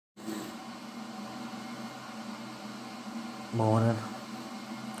Morning.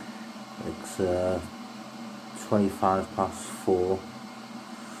 It's 4:25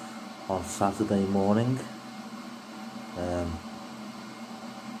 on Saturday morning. Um,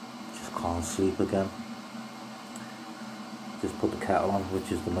 just can't sleep again. Just put the kettle on, which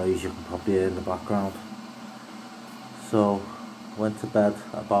is the noise you can probably hear in the background. So went to bed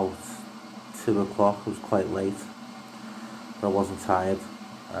about 2 o'clock. It was quite late, but I wasn't tired.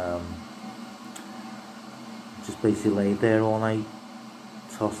 Just basically laid there all night,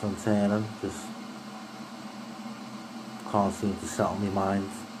 tossing and turning. Just can't seem to settle my mind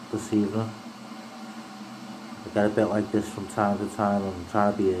this evening. I get a bit like this from time to time. I'm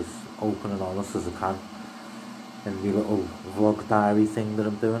trying to be as open and honest as I can in my little vlog diary thing that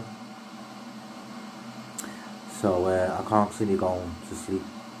I'm doing. So I can't see me going to sleep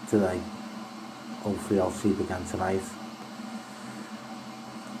today. Hopefully I'll sleep again tonight.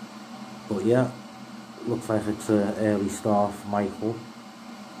 But yeah, looks like it's an early start for Michael.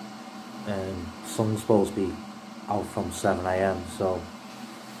 Sun's supposed to be out from 7 AM, so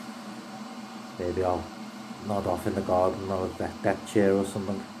maybe I'll nod off in the garden or a deck chair or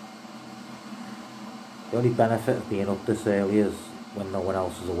something. The only benefit of being up this early is when no one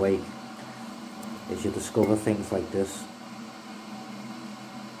else is awake, is you discover things like this.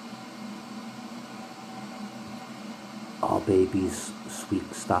 Our baby's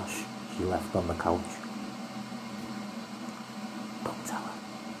sweet stash she left on the couch. Don't tell her.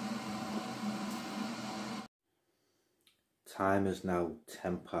 Time is now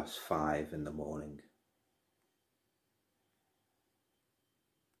 5:10 in the morning.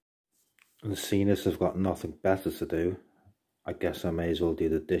 And seeing as I've got nothing better to do, I guess I may as well do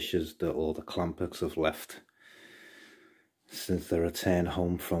the dishes that all the Clampets have left since their return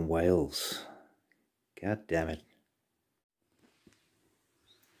home from Wales. God damn it.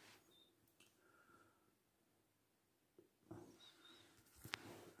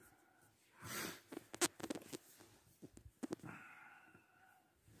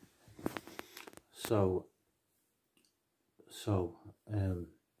 So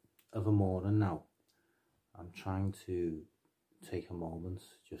of a morning now, I'm trying to take a moment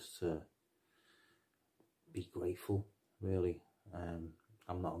just to be grateful, really.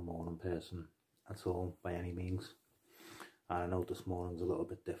 I'm not a morning person at all by any means. I know this morning's a little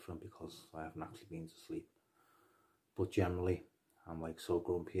bit different because I haven't actually been to sleep. But generally, I'm like so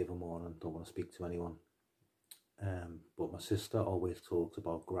grumpy of a morning, don't want to speak to anyone. But my sister always talks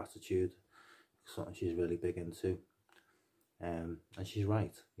about gratitude, something she's really big into. And she's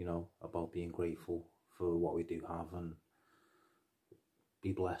right, you know, about being grateful for what we do have and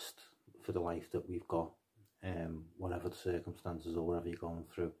be blessed for the life that we've got, whatever the circumstances or whatever you're going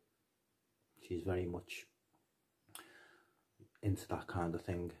through. She's very much into that kind of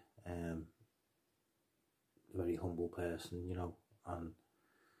thing. Very humble person, you know, and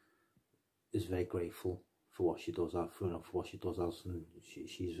is very grateful for what she does have, for what she does have, and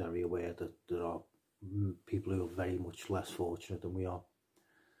she's very aware that there are people who are very much less fortunate than we are.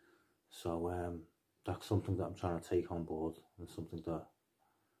 So that's something that I'm trying to take on board, and something that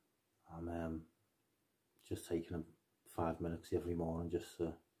I'm just taking 5 minutes every morning just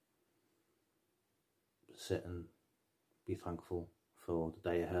to sit and be thankful for the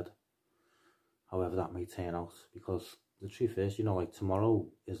day ahead, however that may turn out. Because the truth is, you know, like tomorrow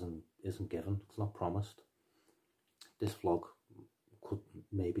isn't given, it's not promised. This vlog could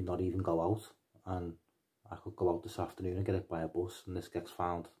maybe not even go out, and I could go out this afternoon and get it by a bus, and this gets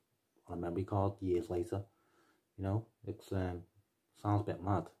found on a memory card years later. You know, it's sounds a bit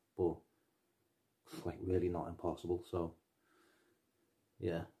mad, but it's like really not impossible. So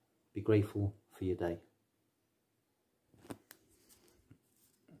yeah, be grateful for your day.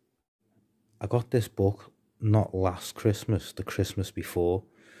 I got this book not last Christmas, the Christmas before.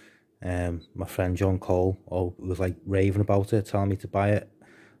 My friend John Cole was like raving about it, telling me to buy it.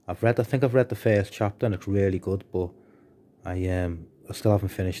 I think I've read the first chapter and it's really good, but I still haven't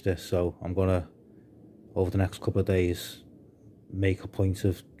finished it. So I'm gonna, over the next couple of days, make a point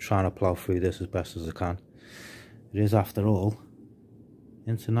of trying to plough through this as best as I can. It is, after all,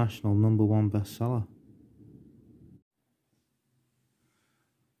 international #1 bestseller.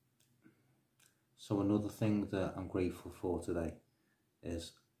 So another thing that I'm grateful for today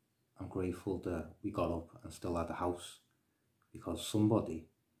is I'm grateful that we got up and still had a house, because somebody,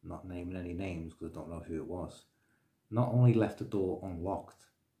 not naming any names because I don't know who it was, not only left the door unlocked,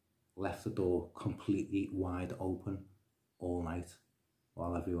 left the door completely wide open all night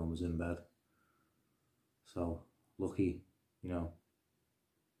while everyone was in bed. So lucky, you know,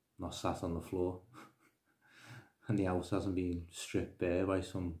 not sat on the floor and the house hasn't been stripped bare by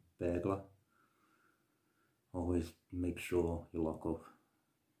some burglar. always make sure you lock up.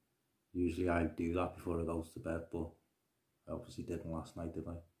 Usually I do that before I go to bed, but I obviously didn't last night, did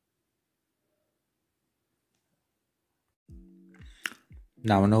I?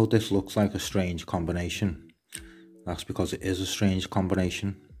 Now I know this looks like a strange combination. That's because it is a strange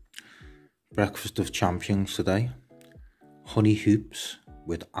combination. Breakfast of champions today. Honey hoops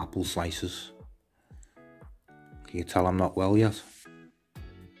with apple slices. Can you tell I'm not well yet?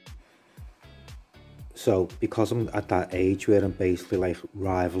 So because I'm at that age where I'm basically like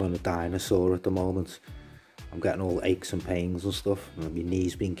rivaling a dinosaur at the moment, I'm getting all aches and pains and stuff, and my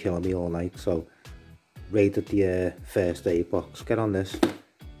knee's been killing me all night, so raided the first aid box. Get on this.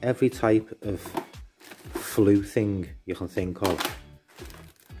 Every type of flu thing you can think of.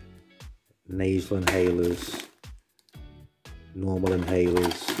 Nasal inhalers, normal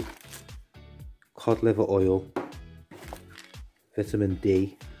inhalers, cod liver oil, vitamin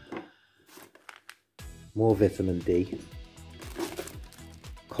D, more vitamin D,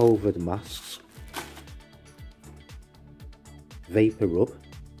 COVID masks, vapor rub,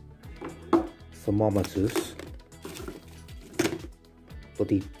 thermometers,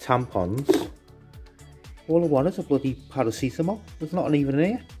 bloody tampons. All I want is a bloody paracetamol. There's not even in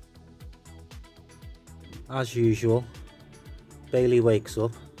here. As usual, Bailey wakes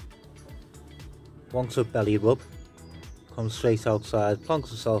up, wants a belly rub, comes straight outside,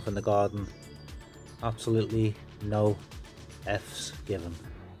 plonks herself in the garden. Absolutely no F's given.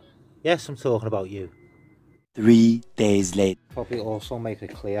 Yes, I'm talking about you. 3 days later. Probably also make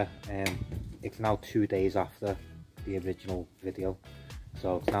it clear, it's now 2 days after the original video.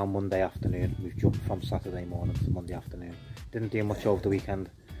 So it's now Monday afternoon. We've jumped from Saturday morning to Monday afternoon. Didn't do much over the weekend.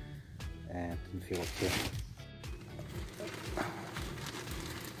 Didn't feel up to it.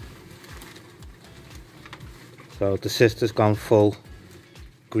 So the sister's gone full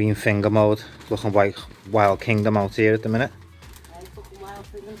green finger mode, looking like Wild Kingdom out here at the minute. Wild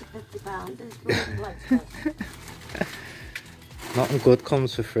Kingdom for £50. Nothing good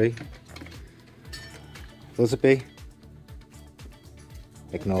comes for free. Does it be?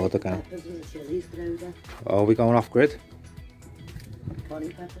 Ignored again. Oh, are we going off grid? Bunny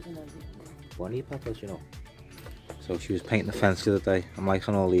peppers and everything. Bunny peppers, you know. So she was painting the fence the other day. I'm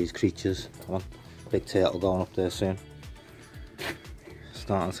liking all these creatures. Come on, big turtle going up there soon.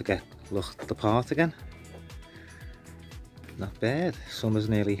 Starting to get looked the part again. Not bad. Summer's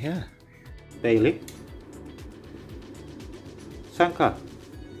nearly here. Bailey? Sanka?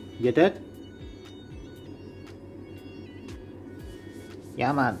 You dead?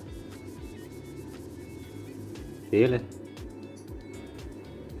 Yeah, man. Bailey?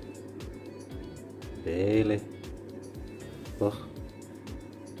 Bailey? Look.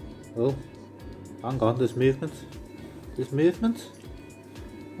 Oh, hang on, there's movement. There's movement?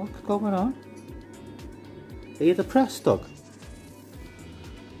 What's going on? Are you depressed, dog?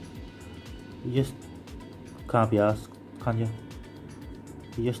 You just can't be asked, can you?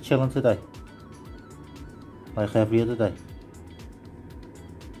 You're just chilling today? Like every other day?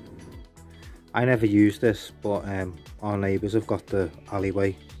 I never use this, but our neighbours have got the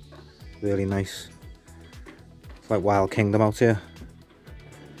alleyway. Really nice. It's like Wild Kingdom out here.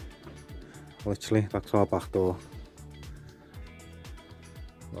 Literally, that's our back door.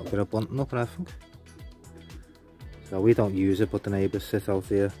 Got a bit of bunting up and everything. So we don't use it, but the neighbours sit out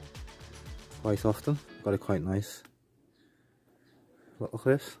here quite often. Got it quite nice. Look at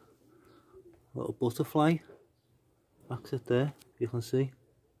this. Little butterfly. Backs it there, you can see.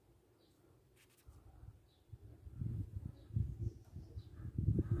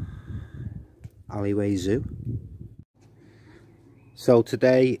 Alleyway Zoo. So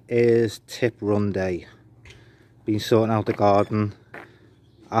today is tip run day. Been sorting out the garden.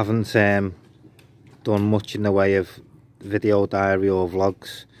 Haven't done much in the way of video diary or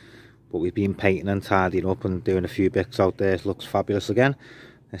vlogs, but we've been painting and tidying up and doing a few bits out there. It looks fabulous again.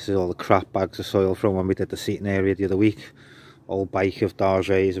 This is all the crap bags of soil from when we did the seating area the other week. Old bike of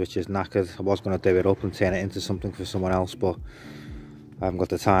Darjay's, which is knackered. I was going to do it up and turn it into something for someone else, but I haven't got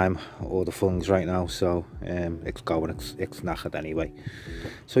the time or the funds right now, so it's going, it's knackered anyway.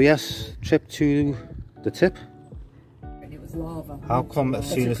 So yes, trip to the tip. And it was lava. How come as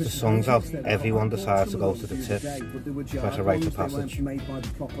soon as the sun's out, everyone decides to go to the tip? It's like a rite of passage.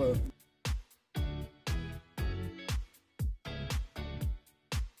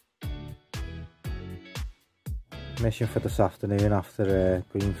 Mission for this afternoon after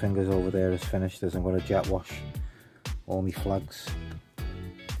Green Fingers over there is finished is I'm going to jet wash all my flags.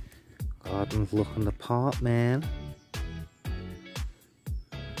 Garden's looking the part, man.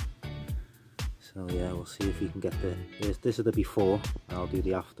 So yeah, we'll see if we can get the... This is the before, and I'll do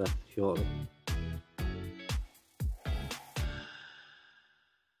the after shortly.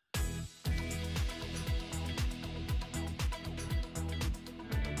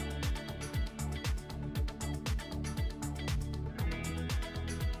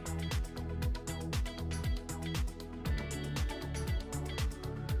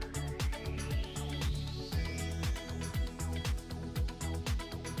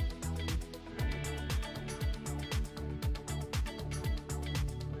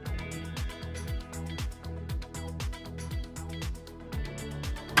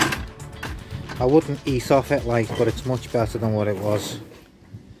 I wouldn't eat off it like, but it's much better than what it was.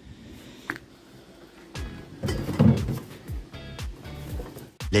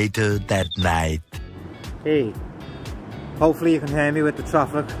 Later that night. Hey, hopefully you can hear me with the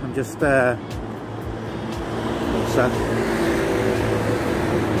traffic. I'm just upset.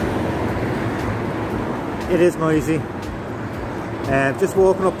 It is noisy. Just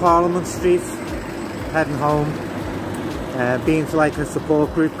walking up Parliament Street, heading home. Been to like a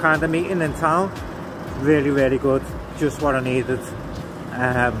support group kind of meeting in town. Really good, just what I needed.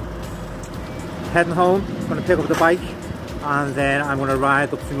 Heading home, going to pick up the bike, and then I'm going to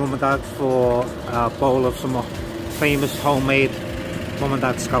ride up to Mum and Dad's for a bowl of some famous homemade Mum and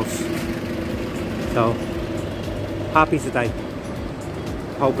Dad scouse. So happy today,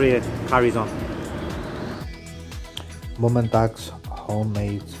 hopefully it carries on. Mum and Dad's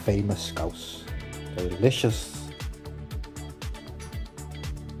homemade famous scouse, delicious.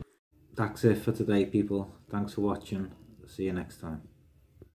 That's it for today, people. Thanks for watching. See you next time.